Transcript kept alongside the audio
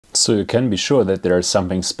So you can be sure that there is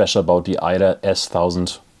something special about the Isla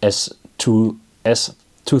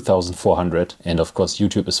S2400, and of course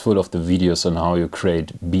YouTube is full of the videos on how you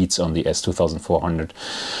create beats on the S2400.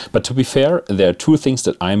 But to be fair, there are two things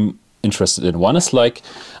that I'm interested in. One is like,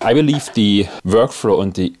 I believe the workflow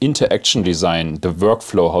and the interaction design, the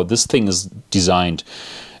workflow, how this thing is designed,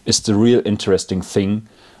 is the real interesting thing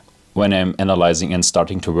when I'm analyzing and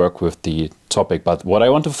starting to work with the topic. But what I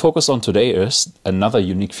want to focus on today is another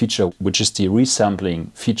unique feature, which is the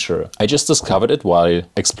resampling feature. I just discovered it while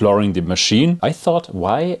exploring the machine. I thought,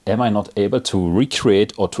 why am I not able to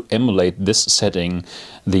recreate or to emulate this setting,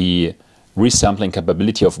 the resampling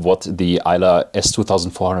capability of what the Isla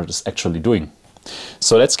S2400 is actually doing?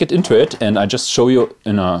 So let's get into it, and I just show you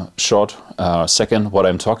in a short second what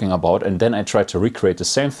I'm talking about, and then I try to recreate the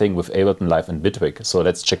same thing with Ableton Live and Bitwig. So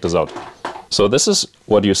let's check this out. So this is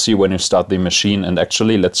what you see when you start the machine, and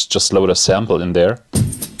actually let's just load a sample in there.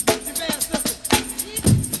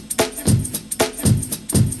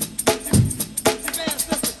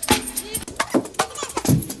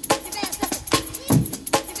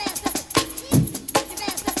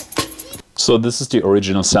 So this is the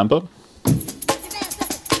original sample.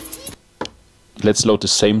 Let's load the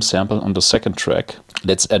same sample on the second track.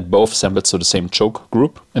 Let's add both samples to the same choke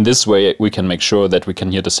group. And this way we can make sure that we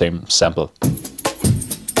can hear the same sample.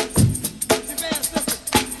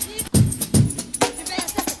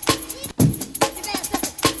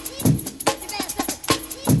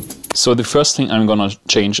 So the first thing I'm gonna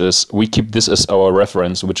change is we keep this as our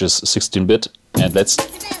reference, which is 16-bit. And let's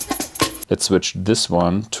switch this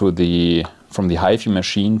one to the from the HiFi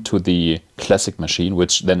machine to the classic machine,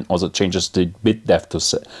 which then also changes the bit depth to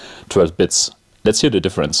 12 bits. Let's hear the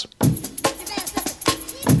difference.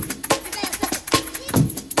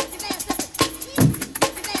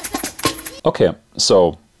 Okay,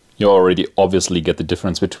 so you already obviously get the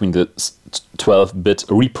difference between the 12-bit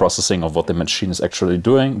reprocessing of what the machine is actually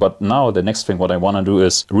doing. But now the next thing what I want to do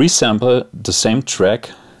is resample the same track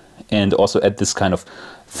and also add this kind of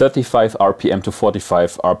 35 RPM to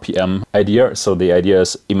 45 RPM idea. So the idea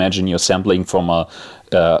is, imagine you're sampling from a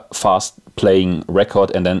fast playing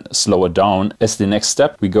record and then slow it down. As the next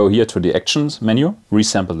step, we go here to the actions menu,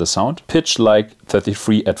 resample the sound, pitch like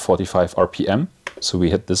 33 at 45 RPM. So we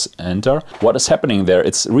hit this enter. What is happening there?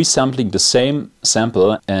 It's resampling the same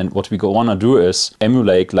sample, and what we want to do is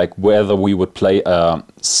emulate like whether we would play a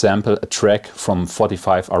track from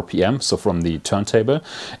 45 RPM, so from the turntable,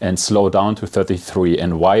 and slow down to 33.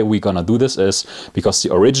 And why we're gonna do this is because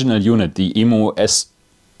the original unit, the Emu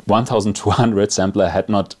S1200 sampler, had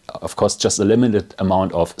not, of course, just a limited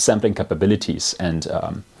amount of sampling capabilities and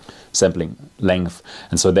sampling length,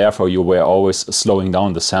 and so therefore you were always slowing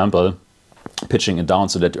down the sample, pitching it down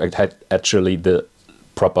so that you had actually the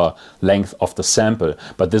proper length of the sample.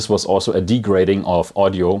 But this was also a degrading of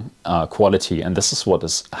audio quality, and this is what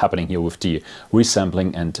is happening here with the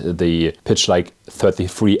resampling and the pitch like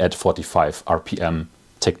 33 at 45 RPM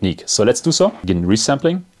technique. So let's do so. Begin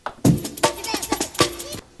resampling.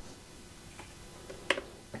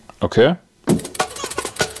 Okay.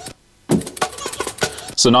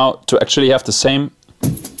 So now to actually have the same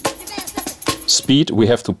speed, we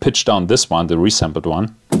have to pitch down this one, the resampled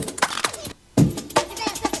one.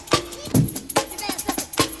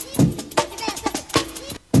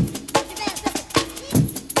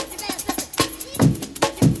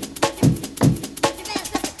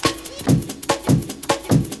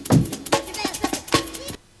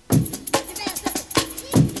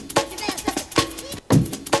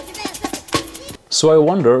 So I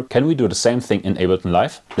wonder, can we do the same thing in Ableton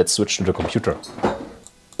Live? Let's switch to the computer.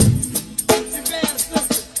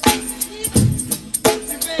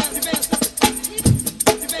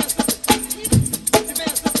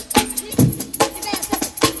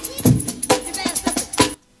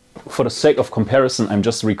 For the sake of comparison, I'm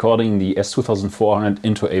just recording the S2400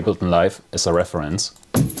 into Ableton Live as a reference.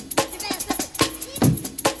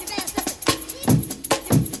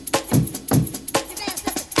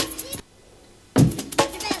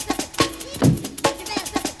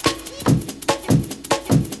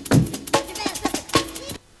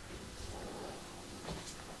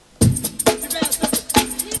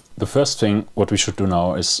 The first thing what we should do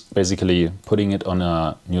now is basically putting it on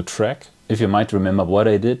a new track. If you might remember, what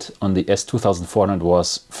I did on the S2400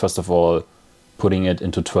 was, first of all, putting it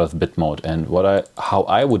into 12-bit mode. And how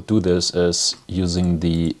I would do this is using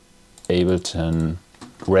the Ableton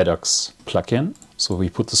Redux plugin. So we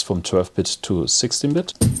put this from 12-bit to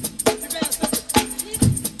 16-bit.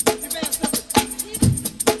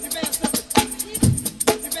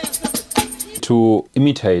 To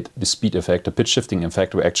imitate the speed effect, the pitch shifting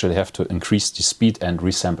effect, we actually have to increase the speed and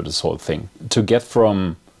resample this whole thing. To get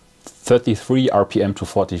from 33 RPM to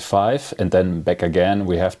 45 and then back again,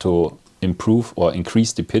 we have to improve or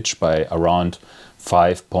increase the pitch by around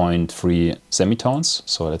 5.3 semitones.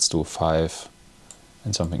 So let's do 5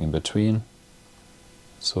 and something in between.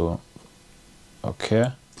 So,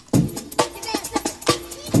 okay.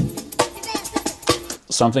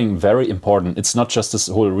 Something very important, it's not just this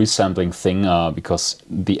whole resampling thing, because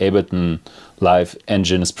the Ableton Live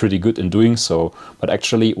engine is pretty good in doing so, but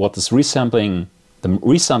actually what this resampling, the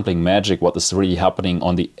resampling magic, what is really happening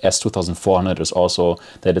on the S2400 is also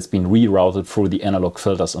that it's been rerouted through the analog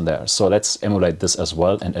filters on there. So let's emulate this as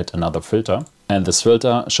well and add another filter. And this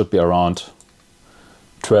filter should be around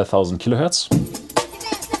 12,000 kilohertz.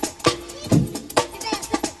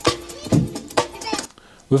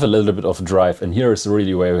 With a little bit of drive, and here is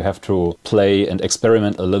really where you have to play and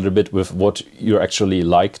experiment a little bit with what you actually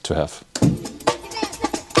like to have.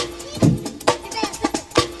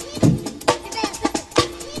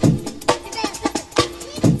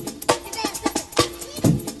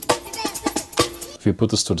 If you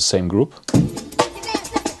put this to the same group,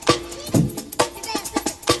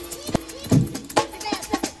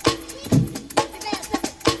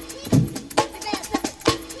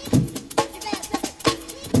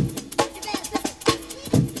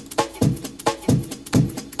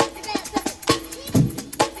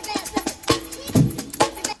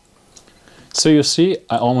 so you see,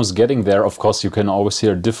 I'm almost getting there. Of course, you can always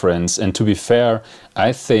hear a difference. And to be fair,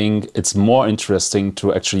 I think it's more interesting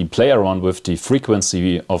to actually play around with the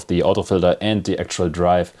frequency of the autofilter and the actual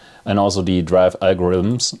drive and also the drive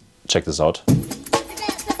algorithms. Check this out.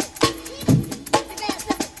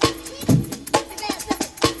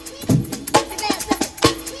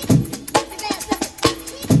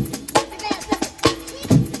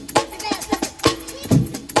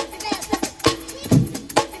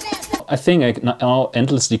 I think I now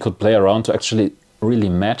endlessly could play around to actually really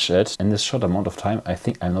match it. In this short amount of time, I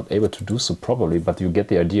think I'm not able to do so probably, but you get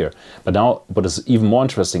the idea. But now what is even more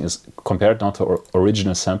interesting is compared now to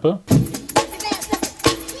original sample.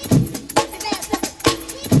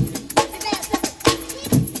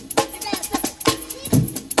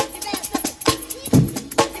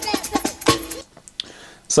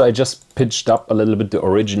 So I just pitched up a little bit the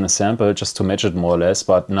original sample just to match it more or less,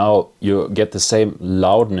 but now you get the same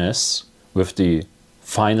loudness with the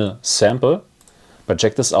final sample. But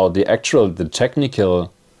check this out, the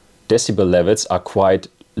technical decibel levels are quite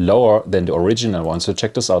lower than the original one. So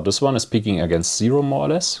check this out, this one is peaking against 0 more or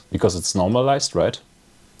less, because it's normalized, right?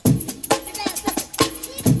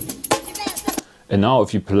 And now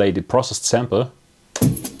if you play the processed sample,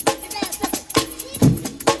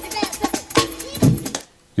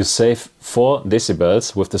 you save 4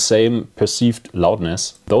 decibels with the same perceived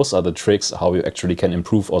loudness. Those are the tricks how you actually can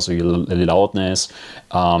improve also your loudness,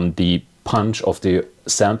 the punch of the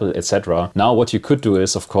sample, etc. Now what you could do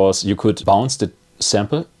is, of course, you could bounce the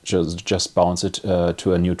sample, just bounce it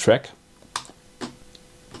to a new track.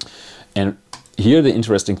 And here the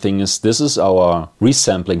interesting thing is, this is our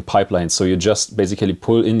resampling pipeline. So you just basically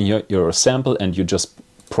pull in here your sample and you just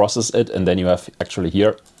process it, and then you have actually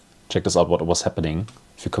here, check this out what was happening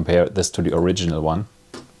if you compare this to the original one.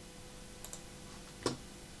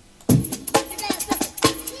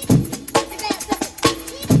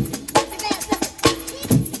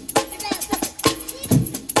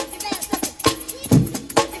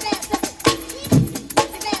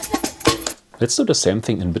 Let's do the same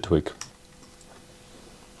thing in Bitwig.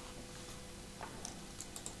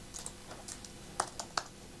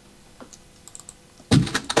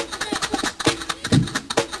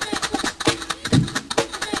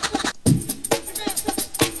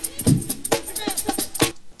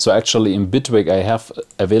 So actually in Bitwig I have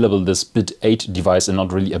available this bit 8 device and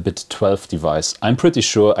not really a bit 12 device. I'm pretty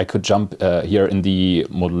sure I could jump here in the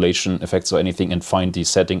modulation effects or anything and find the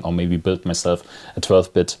setting, or maybe build myself a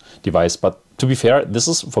 12-bit device. But to be fair, this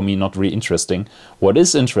is for me not really interesting. What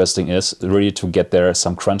is interesting is really to get there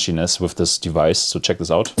some crunchiness with this device. So check this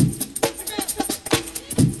out.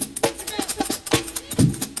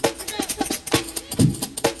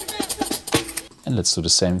 And let's do the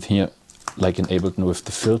same here, like in Ableton with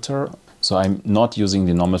the filter. So I'm not using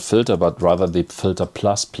the normal filter, but rather the Filter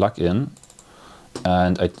Plus plugin.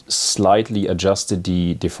 And I slightly adjusted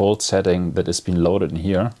the default setting that has been loaded in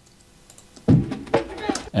here.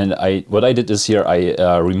 And what I did is here,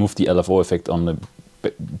 I removed the LFO effect on the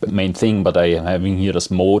main thing, but I am having here this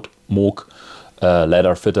Moog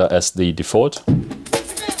ladder filter as the default.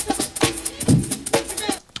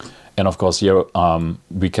 And of course here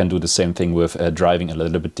we can do the same thing with driving a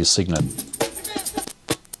little bit the signal.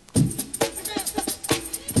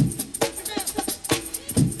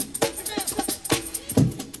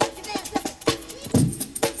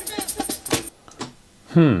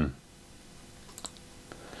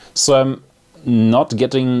 So I'm not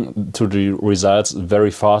getting to the results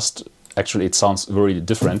very fast. Actually, it sounds very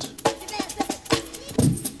different.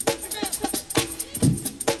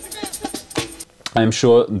 I'm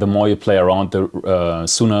sure the more you play around, the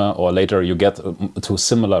sooner or later you get to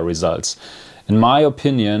similar results. In my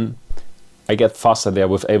opinion, I get faster there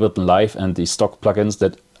with Ableton Live and the stock plugins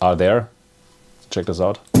that are there. Check this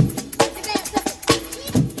out.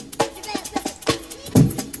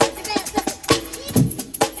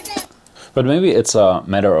 But maybe it's a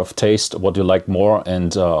matter of taste, what you like more,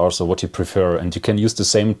 and also what you prefer. And you can use the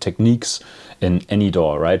same techniques in any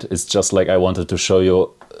DAW, right? It's just like I wanted to show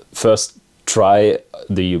you first. Try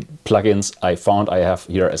the plugins I found I have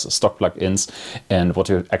here as stock plugins and what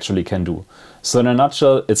you actually can do. So in a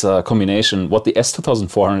nutshell, it's a combination. What the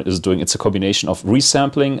S2400 is doing, it's a combination of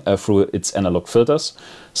resampling through its analog filters.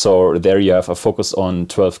 So there you have a focus on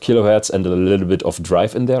 12 kilohertz and a little bit of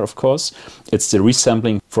drive in there, of course. It's the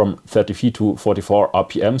resampling from 30 to 44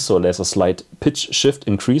 RPM, so there's a slight pitch shift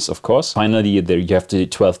increase, of course. Finally, there you have the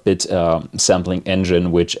 12-bit sampling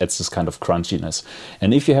engine, which adds this kind of crunchiness.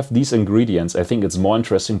 And if you have these ingredients, I think it's more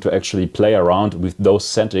interesting to actually play around with those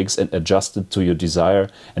settings and adjust it to your desire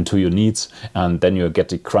and to your needs. And then you get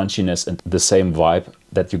the crunchiness and the same vibe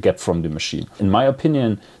that you get from the machine. In my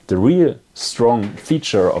opinion, the real strong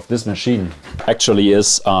feature of this machine actually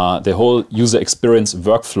is the whole user experience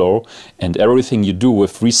workflow and everything you do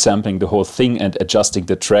with resampling the whole thing and adjusting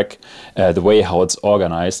the track, the way how it's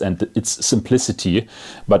organized and its simplicity.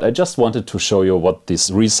 But I just wanted to show you what this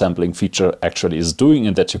resampling feature actually is doing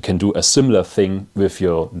and that you can do a similar thing with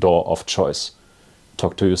your DAW of choice.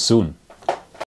 Talk to you soon.